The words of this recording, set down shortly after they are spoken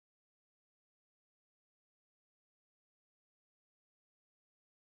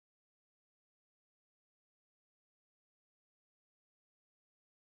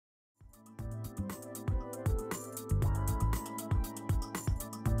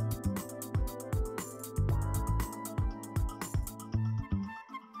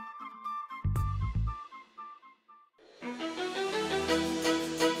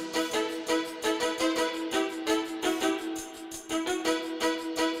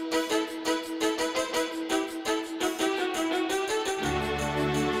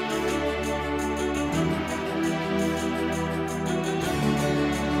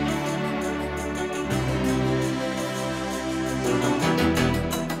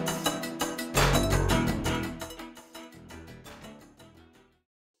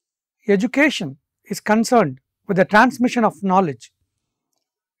Education is concerned with the transmission of knowledge.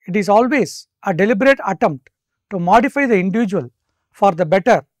 It is always a deliberate attempt to modify the individual for the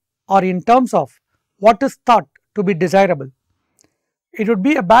better or in terms of what is thought to be desirable. It would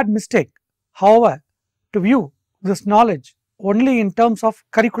be a bad mistake, however, to view this knowledge only in terms of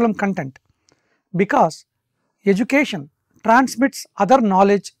curriculum content, because education transmits other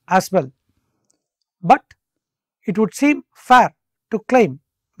knowledge as well. But it would seem fair to claim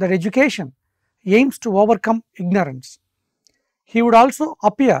that education aims to overcome ignorance. He would also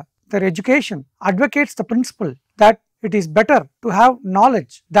appear that education advocates the principle that it is better to have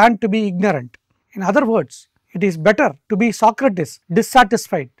knowledge than to be ignorant. In other words, it is better to be Socrates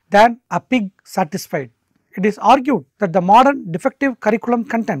dissatisfied than a pig satisfied. It is argued that the modern defective curriculum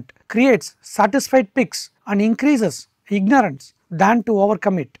content creates satisfied pigs and increases ignorance than to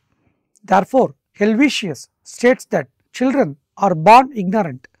overcome it. Therefore, Helvetius states that children are born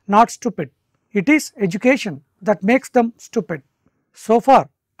ignorant, not stupid. It is education that makes them stupid. So far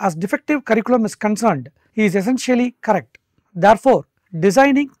as defective curriculum is concerned, he is essentially correct. Therefore,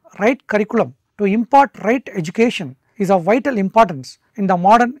 designing right curriculum to impart right education is of vital importance in the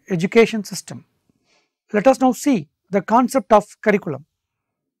modern education system. Let us now see the concept of curriculum.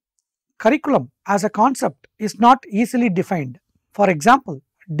 Curriculum as a concept is not easily defined. For example,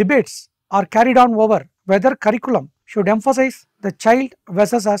 debates are carried on over whether curriculum should emphasize the child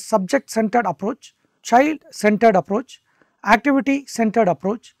versus a subject-centered approach, child-centered approach, activity-centered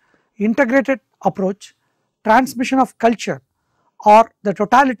approach, integrated approach, transmission of culture, or the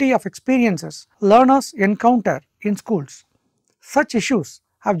totality of experiences learners encounter in schools. Such issues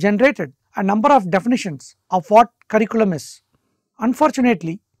have generated a number of definitions of what curriculum is.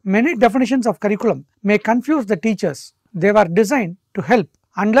 Unfortunately, many definitions of curriculum may confuse the teachers. They were designed to help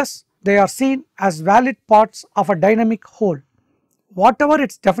unless they are seen as valid parts of a dynamic whole. Whatever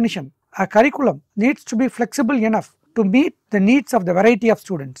its definition, a curriculum needs to be flexible enough to meet the needs of the variety of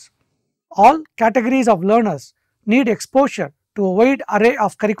students. All categories of learners need exposure to a wide array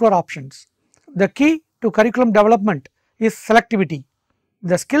of curricular options. The key to curriculum development is selectivity.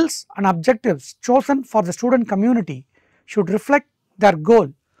 The skills and objectives chosen for the student community should reflect their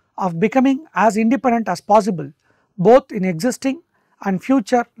goal of becoming as independent as possible, both in existing and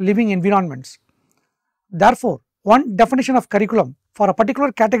future living environments. Therefore, one definition of curriculum for a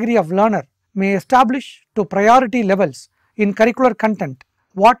particular category of learner may establish to priority levels in curricular content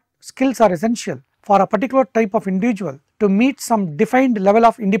what skills are essential for a particular type of individual to meet some defined level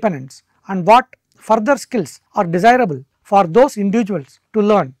of independence and what further skills are desirable for those individuals to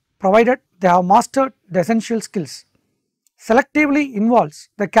learn, provided they have mastered the essential skills. Selectively involves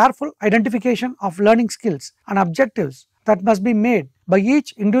the careful identification of learning skills and objectives that must be made by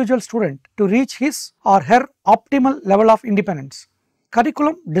each individual student to reach his or her optimal level of independence.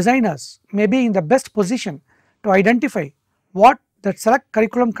 Curriculum designers may be in the best position to identify what that select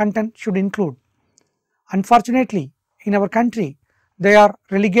curriculum content should include. Unfortunately, in our country, they are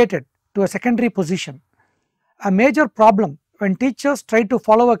relegated to a secondary position. A major problem when teachers try to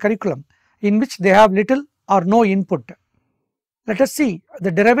follow a curriculum in which they have little or no input. Let us see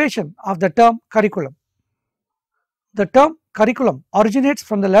the derivation of the term curriculum. The term curriculum originates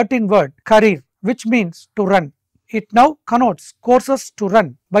from the Latin word currere, which means to run. It now connotes courses to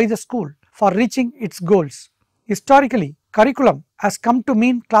run by the school for reaching its goals. Historically, curriculum has come to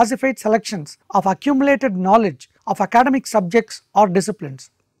mean classified selections of accumulated knowledge of academic subjects or disciplines.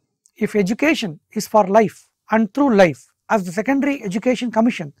 If education is for life and through life, as the Secondary Education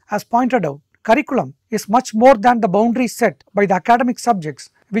Commission has pointed out, curriculum is much more than the boundaries set by the academic subjects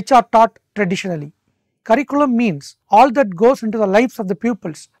which are taught traditionally. Curriculum means all that goes into the lives of the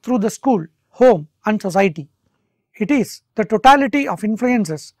pupils through the school, home and society. It is the totality of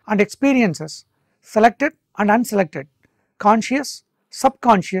influences and experiences, selected and unselected, conscious,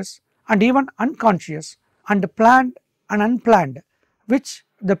 subconscious and even unconscious, and planned and unplanned, which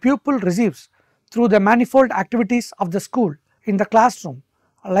the pupil receives through the manifold activities of the school in the classroom,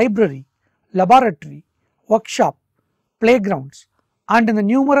 library, laboratory, workshop, playgrounds, and in the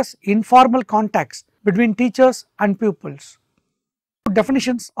numerous informal contacts between teachers and pupils.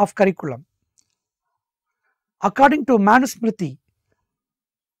 Definitions of curriculum. According to Manusmriti,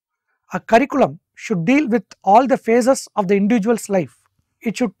 a curriculum should deal with all the phases of the individual's life.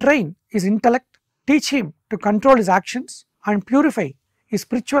 It should train his intellect, teach him to control his actions, and purify his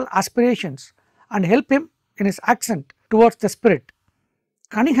spiritual aspirations, and help him in his ascent towards the spirit.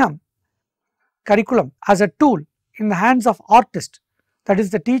 Cunningham curriculum as a tool in the hands of artist, that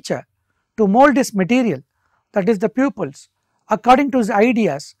is the teacher, to mold his material, that is the pupils, according to his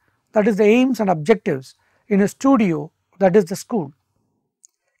ideas, that is the aims and objectives, in a studio, that is the school.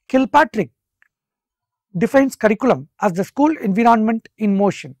 Kilpatrick defines curriculum as the school environment in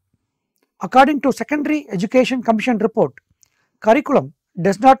motion. According to Secondary Education Commission report, curriculum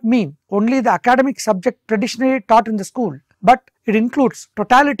does not mean only the academic subject traditionally taught in the school, but it includes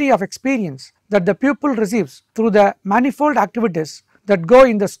totality of experience that the pupil receives through the manifold activities that go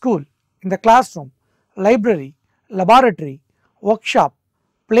in the school, in the classroom, library, laboratory, workshop,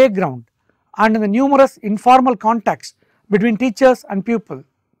 playground, and in the numerous informal contacts between teachers and pupil.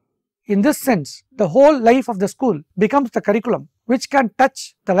 In this sense, the whole life of the school becomes the curriculum, which can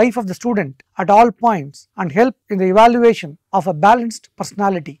touch the life of the student at all points and help in the evaluation of a balanced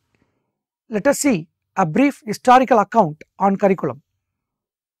personality. Let us see a brief historical account on curriculum.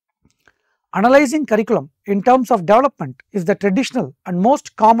 Analyzing curriculum in terms of development is the traditional and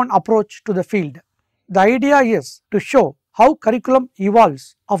most common approach to the field. The idea is to show how curriculum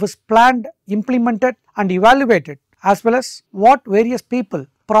evolves of is planned, implemented, and evaluated, as well as what various people,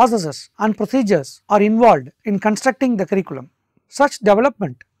 processes, and procedures are involved in constructing the curriculum. Such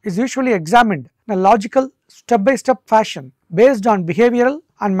development is usually examined in a logical, step-by-step fashion based on behavioral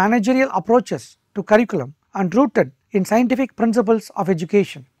and managerial approaches to curriculum and rooted in scientific principles of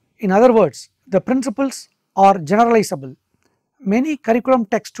education. In other words, the principles are generalizable. Many curriculum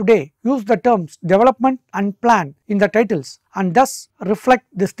texts today use the terms development and plan in the titles and thus reflect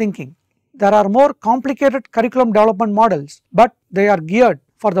this thinking. There are more complicated curriculum development models, but they are geared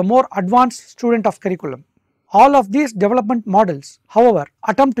for the more advanced student of curriculum. All of these development models, however,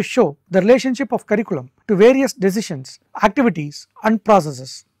 attempt to show the relationship of curriculum to various decisions, activities, and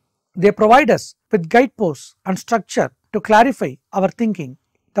processes. They provide us with guideposts and structure to clarify our thinking.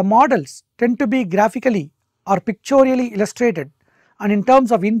 The models tend to be graphically or pictorially illustrated, and in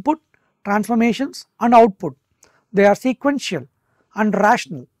terms of input, transformations, and output, they are sequential and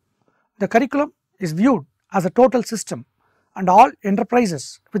rational. The curriculum is viewed as a total system, and all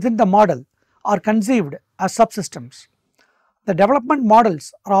enterprises within the model are conceived as subsystems. The development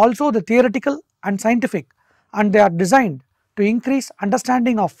models are also the theoretical and scientific, and they are designed to increase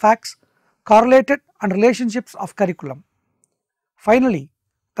understanding of facts, correlated and relationships of curriculum. Finally,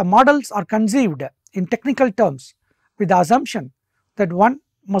 the models are conceived in technical terms with the assumption that one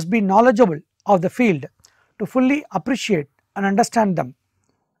must be knowledgeable of the field to fully appreciate and understand them.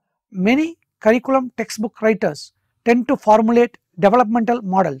 Many curriculum textbook writers tend to formulate developmental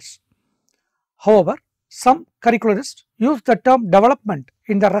models. However, some curricularists use the term development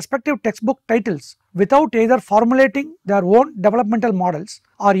in their respective textbook titles without either formulating their own developmental models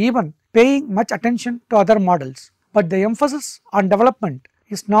or even paying much attention to other models. But the emphasis on development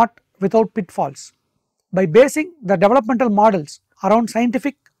is not without pitfalls. By basing the developmental models around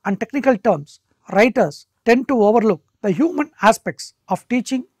scientific and technical terms, writers tend to overlook the human aspects of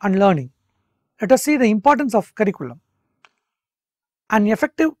teaching and learning. Let us see the importance of curriculum. An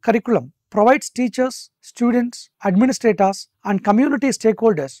effective curriculum provides teachers, students, administrators, and community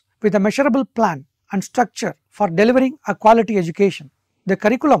stakeholders with a measurable plan and structure for delivering a quality education. The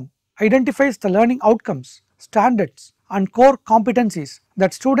curriculum identifies the learning outcomes, standards, and core competencies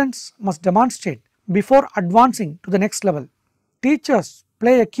that students must demonstrate before advancing to the next level. Teachers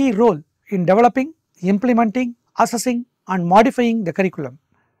play a key role in developing, implementing, assessing, and modifying the curriculum.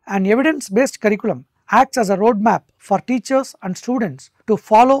 An evidence-based curriculum acts as a roadmap for teachers and students to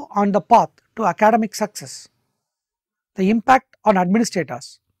follow on the path to academic success. The impact on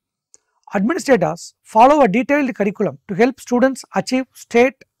administrators. Administrators follow a detailed curriculum to help students achieve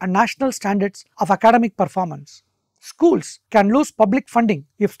state and national standards of academic performance. Schools can lose public funding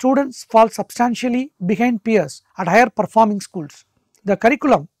if students fall substantially behind peers at higher performing schools. The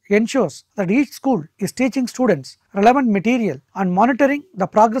curriculum ensures that each school is teaching students relevant material and monitoring the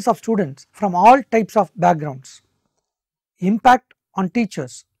progress of students from all types of backgrounds. Impact on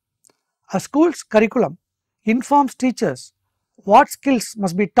teachers. A school's curriculum informs teachers what skills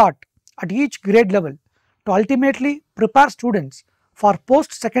must be taught at each grade level to ultimately prepare students for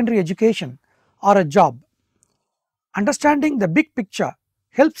post-secondary education or a job. Understanding the big picture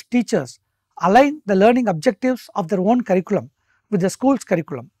helps teachers align the learning objectives of their own curriculum with the school's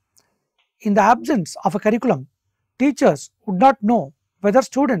curriculum. In the absence of a curriculum, teachers would not know whether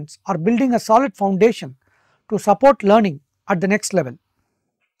students are building a solid foundation to support learning at the next level.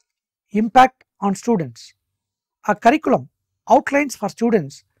 Impact on students. A curriculum outlines for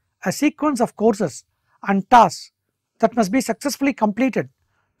students a sequence of courses and tasks that must be successfully completed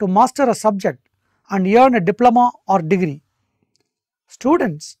to master a subject and earn a diploma or degree.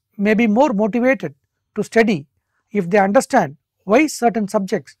 Students may be more motivated to study if they understand why certain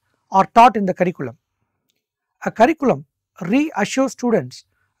subjects are taught in the curriculum. A curriculum reassures students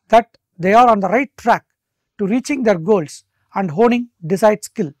that they are on the right track to reaching their goals and honing desired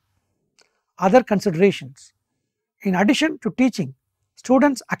skill. Other considerations. In addition to teaching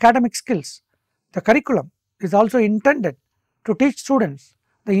students academic skills, the curriculum is also intended to teach students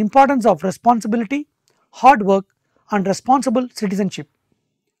the importance of responsibility, hard work, and responsible citizenship.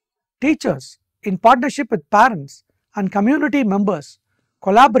 Teachers, in partnership with parents and community members,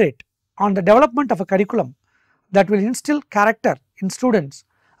 collaborate on the development of a curriculum that will instill character in students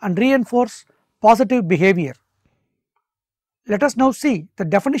and reinforce positive behavior. Let us now see the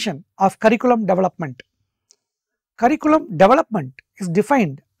definition of curriculum development. Curriculum development is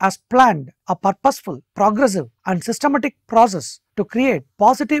defined as planned, a purposeful, progressive, and systematic process to create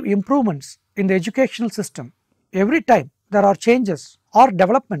positive improvements in the educational system. Every time there are changes or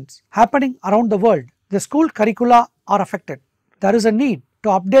developments happening around the world, the school curricula are affected. There is a need to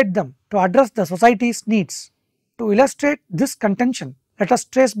update them to address the society's needs. To illustrate this contention, let us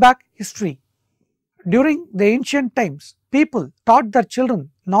trace back history. During the ancient times, people taught their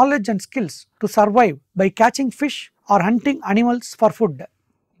children knowledge and skills to survive by catching fish or hunting animals for food.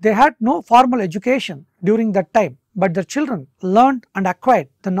 They had no formal education during that time, but their children learned and acquired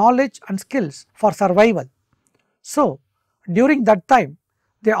the knowledge and skills for survival. So, during that time,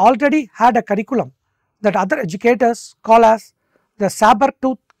 they already had a curriculum that other educators call as the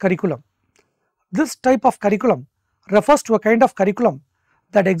saber-tooth curriculum. This type of curriculum refers to a kind of curriculum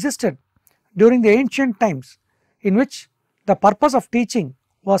that existed during the ancient times in which the purpose of teaching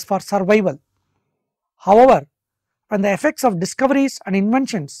was for survival. However, when the effects of discoveries and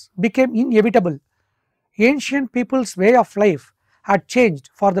inventions became inevitable, ancient people's way of life had changed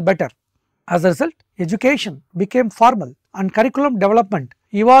for the better. As a result, education became formal and curriculum development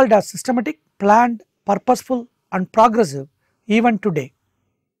evolved as systematic, planned, purposeful, and progressive even today.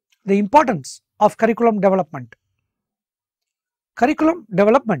 The importance of curriculum development. Curriculum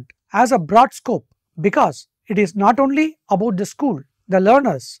development has a broad scope because it is not only about the school, the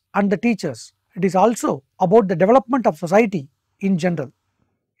learners, and the teachers. It is also about the development of society in general.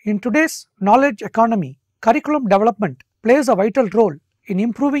 In today's knowledge economy, curriculum development plays a vital role in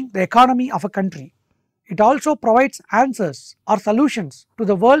improving the economy of a country. It also provides answers or solutions to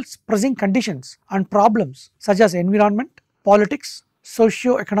the world's pressing conditions and problems such as environment, politics,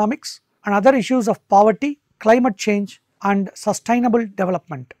 socio-economics, and other issues of poverty, climate change, and sustainable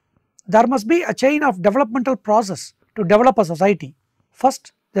development. There must be a chain of developmental process to develop a society.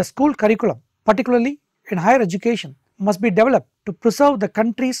 First, the school curriculum, particularly in higher education, must be developed to preserve the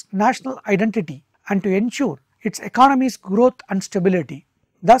country's national identity and to ensure its economy's growth and stability.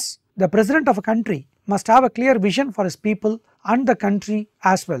 Thus, the president of a country must have a clear vision for his people and the country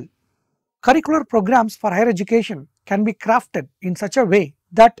as well. Curricular programs for higher education can be crafted in such a way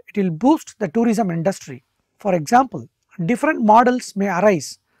that it will boost the tourism industry. For example, different models may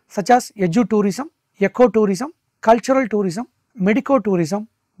arise such as edu-tourism, eco-tourism, cultural tourism, medico-tourism,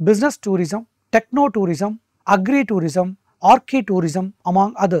 business tourism, techno-tourism, agri-tourism, archi-tourism,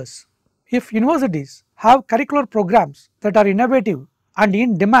 among others. If universities have curricular programs that are innovative and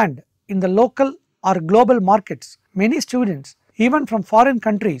in demand in the local or global markets, many students, even from foreign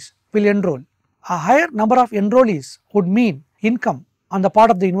countries, will enroll. A higher number of enrollees would mean income on the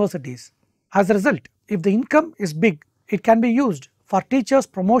part of the universities. As a result, if the income is big, it can be used for teachers'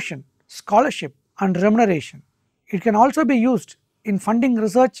 promotion, scholarship, and remuneration. It can also be used in funding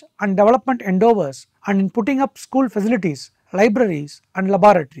research and development endeavors and in putting up school facilities, libraries, and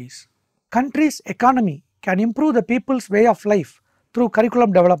laboratories. Country's economy can improve the people's way of life through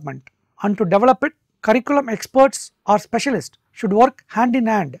curriculum development, and to develop it, curriculum experts or specialists should work hand in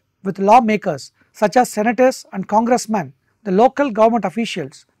hand with lawmakers such as senators and congressmen, the local government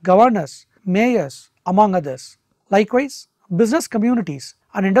officials, governors, mayors, among others. Likewise, business communities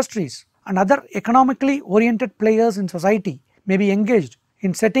and industries and other economically oriented players in society may be engaged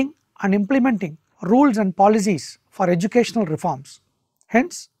in setting and implementing rules and policies for educational reforms.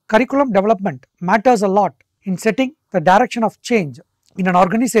 Hence, curriculum development matters a lot in setting the direction of change in an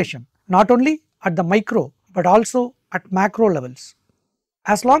organization, not only at the micro but also at macro levels.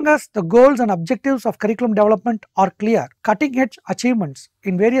 As long as the goals and objectives of curriculum development are clear, cutting-edge achievements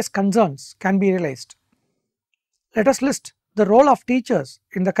in various concerns can be realized. Let us list the role of teachers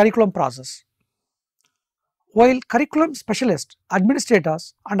in the curriculum process. While curriculum specialists,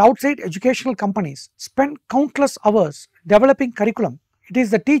 administrators, and outside educational companies spend countless hours developing curriculum, it is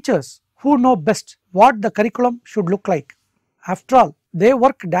the teachers who know best what the curriculum should look like. After all, they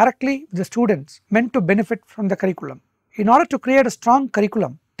work directly with the students meant to benefit from the curriculum. In order to create a strong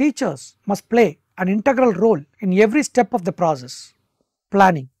curriculum, teachers must play an integral role in every step of the process.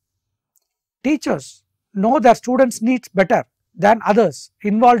 Planning. Teachers know their students' needs better than others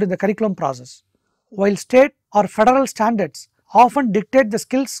involved in the curriculum process. While state or federal standards often dictate the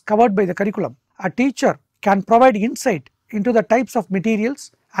skills covered by the curriculum, a teacher can provide insight into the types of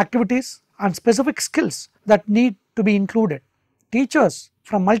materials, activities, and specific skills that need to be included. Teachers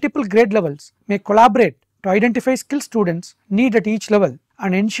from multiple grade levels may collaborate to identify skill students need at each level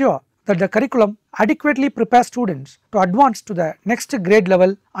and ensure that the curriculum adequately prepares students to advance to the next grade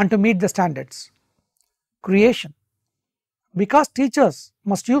level and to meet the standards. Creation. Because teachers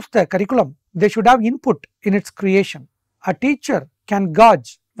must use the curriculum, they should have input in its creation. A teacher can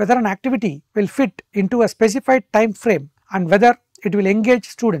gauge whether an activity will fit into a specified time frame and whether it will engage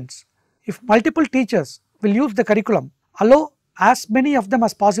students. If multiple teachers will use the curriculum, allow as many of them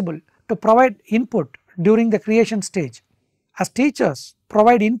as possible to provide input during the creation stage. As teachers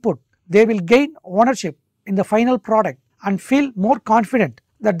provide input, they will gain ownership in the final product and feel more confident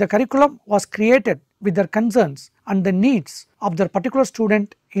that the curriculum was created with their concerns and the needs of their particular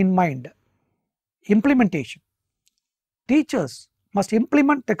student in mind. Implementation. Teachers must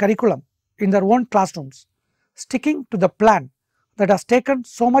implement the curriculum in their own classrooms, sticking to the plan that has taken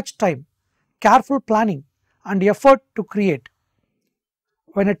so much time, careful planning, and effort to create.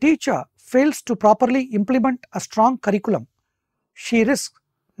 When a teacher fails to properly implement a strong curriculum, she risks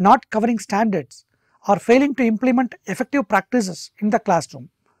not covering standards or failing to implement effective practices in the classroom.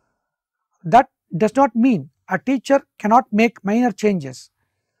 That does not mean a teacher cannot make minor changes.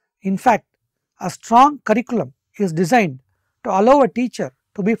 In fact, a strong curriculum is designed to allow a teacher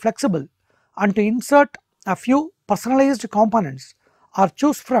to be flexible and to insert a few personalized components or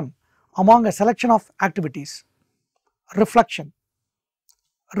choose from among a selection of activities. Reflection.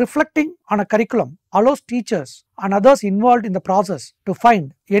 Reflecting on a curriculum allows teachers and others involved in the process to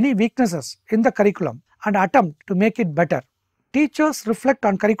find any weaknesses in the curriculum and attempt to make it better. Teachers reflect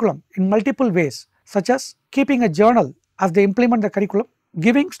on curriculum in multiple ways, such as keeping a journal as they implement the curriculum,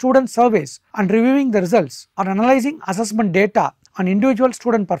 giving student surveys and reviewing the results, or analyzing assessment data on individual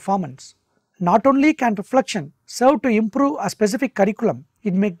student performance. Not only can reflection serve to improve a specific curriculum,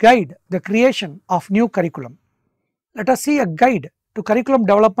 it may guide the creation of new curriculum. Let us see a guide to curriculum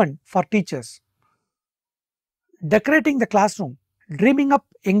development for teachers. Decorating the classroom, dreaming up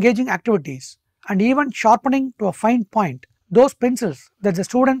engaging activities, and even sharpening to a fine point those pencils that the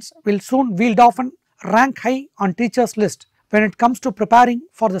students will soon wield often rank high on teachers' list when it comes to preparing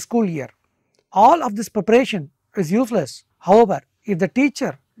for the school year. All of this preparation is useless, however, if the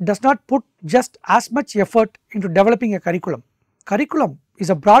teacher does not put just as much effort into developing a curriculum. Curriculum is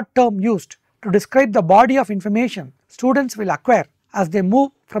a broad term used to describe the body of information students will acquire as they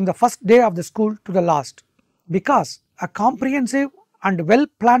move from the first day of the school to the last. Because a comprehensive and well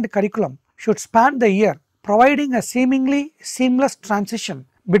planned curriculum should span the year, providing a seemingly seamless transition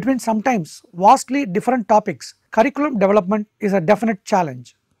between sometimes vastly different topics, curriculum development is a definite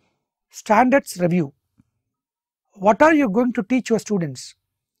challenge. Standards review. What are you going to teach your students?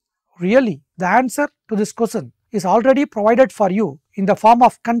 Really, the answer to this question is already provided for you in the form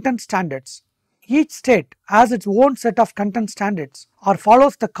of content standards. Each state has its own set of content standards or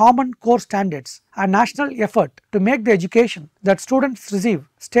follows the common core standards, a national effort to make the education that students receive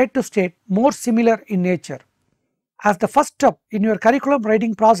state to state more similar in nature. As the first step in your curriculum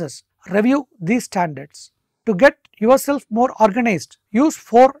writing process, review these standards. To get yourself more organized, use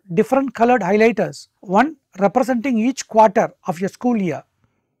 4 different colored highlighters, one representing each quarter of your school year.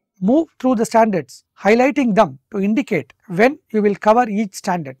 Move through the standards, highlighting them to indicate when you will cover each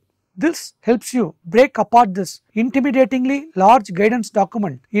standard. This helps you break apart this intimidatingly large guidance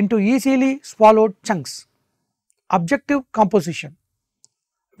document into easily swallowed chunks. Objective composition.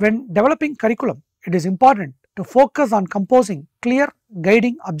 When developing curriculum, it is important to focus on composing clear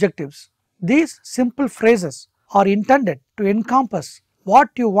guiding objectives. These simple phrases are intended to encompass what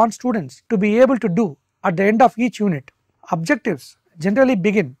you want students to be able to do at the end of each unit. Objectives generally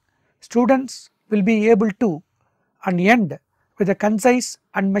begin, students will be able to, and end with a concise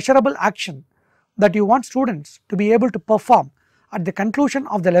and measurable action that you want students to be able to perform at the conclusion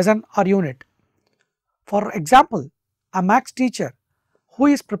of the lesson or unit. For example, a maths teacher who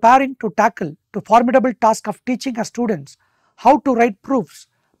is preparing to tackle the formidable task of teaching her students how to write proofs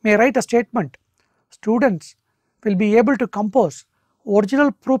may write a statement. Students will be able to compose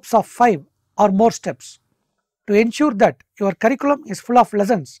original proofs of 5 or more steps. To ensure that your curriculum is full of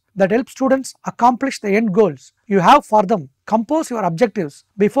lessons that help students accomplish the end goals you have for them, compose your objectives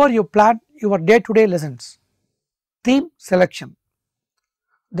before you plan your day-to-day lessons. Theme selection.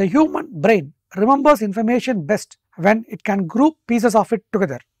 The human brain remembers information best when it can group pieces of it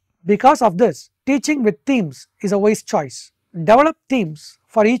together. Because of this, teaching with themes is a wise choice. Develop themes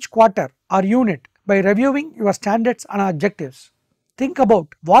for each quarter or unit by reviewing your standards and objectives. Think about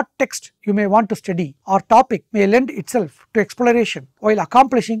what text you may want to study or topic may lend itself to exploration while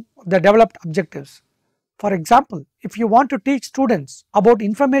accomplishing the developed objectives. For example, if you want to teach students about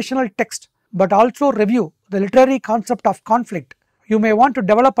informational text but also review the literary concept of conflict, you may want to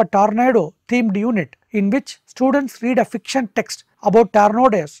develop a tornado themed unit in which students read a fiction text about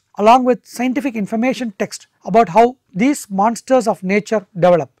tornadoes along with scientific information text about how these monsters of nature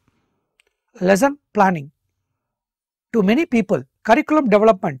develop. Lesson planning. To many people, curriculum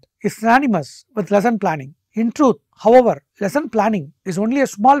development is synonymous with lesson planning. In truth, however, lesson planning is only a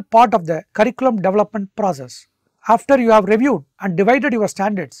small part of the curriculum development process. After you have reviewed and divided your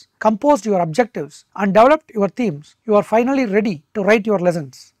standards, composed your objectives, and developed your themes, you are finally ready to write your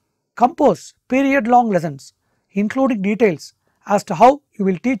lessons. Compose period-long lessons, including details as to how you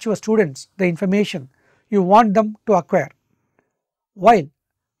will teach your students the information you want them to acquire. While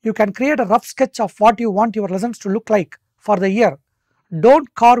you can create a rough sketch of what you want your lessons to look like for the year,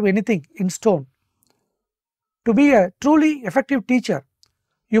 don't carve anything in stone. To be a truly effective teacher,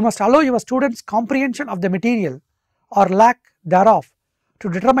 you must allow your students' comprehension of the material or lack thereof to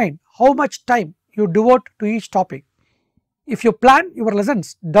determine how much time you devote to each topic. If you plan your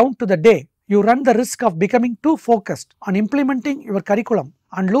lessons down to the day, you run the risk of becoming too focused on implementing your curriculum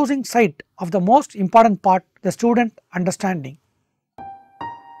and losing sight of the most important part, the student understanding.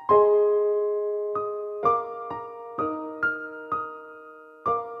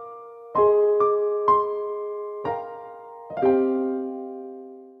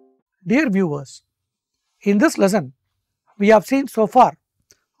 Dear viewers, in this lesson, we have seen so far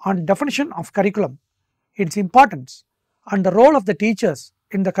on definition of curriculum, its importance and the role of the teachers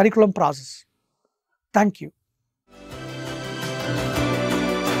in the curriculum process. Thank you.